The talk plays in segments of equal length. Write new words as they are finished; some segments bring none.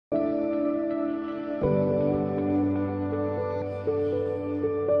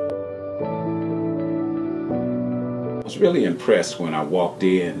was really impressed when I walked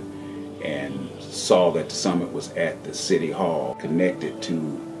in and saw that the summit was at the City Hall, connected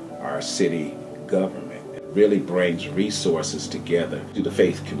to our city government. It really brings resources together to the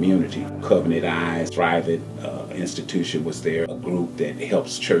faith community. Covenant Eyes, private institution was there, a group that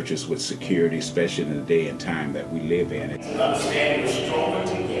helps churches with security, especially in the day and time that we live in. Understand we're stronger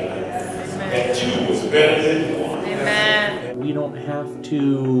together. That two is better than one. Amen. We don't have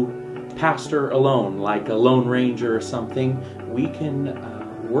to pastor alone, like a lone ranger or something. We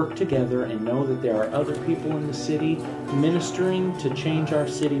can work together and know that there are other people in the city ministering to change our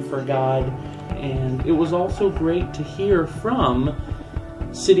city for God. And it was also great to hear from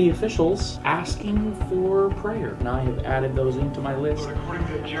city officials asking for prayer. And I have added those into my list.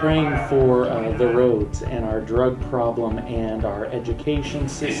 Praying for the roads and our drug problem and our education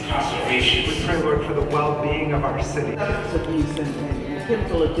system. We pray, Lord, for the well-being of our city. Abuse and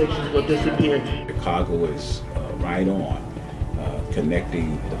chemical addictions will disappear. Chicago is right on,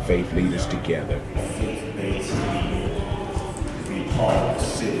 connecting the faith leaders together. Faith-based leaders be part of the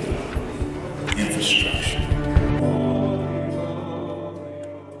city.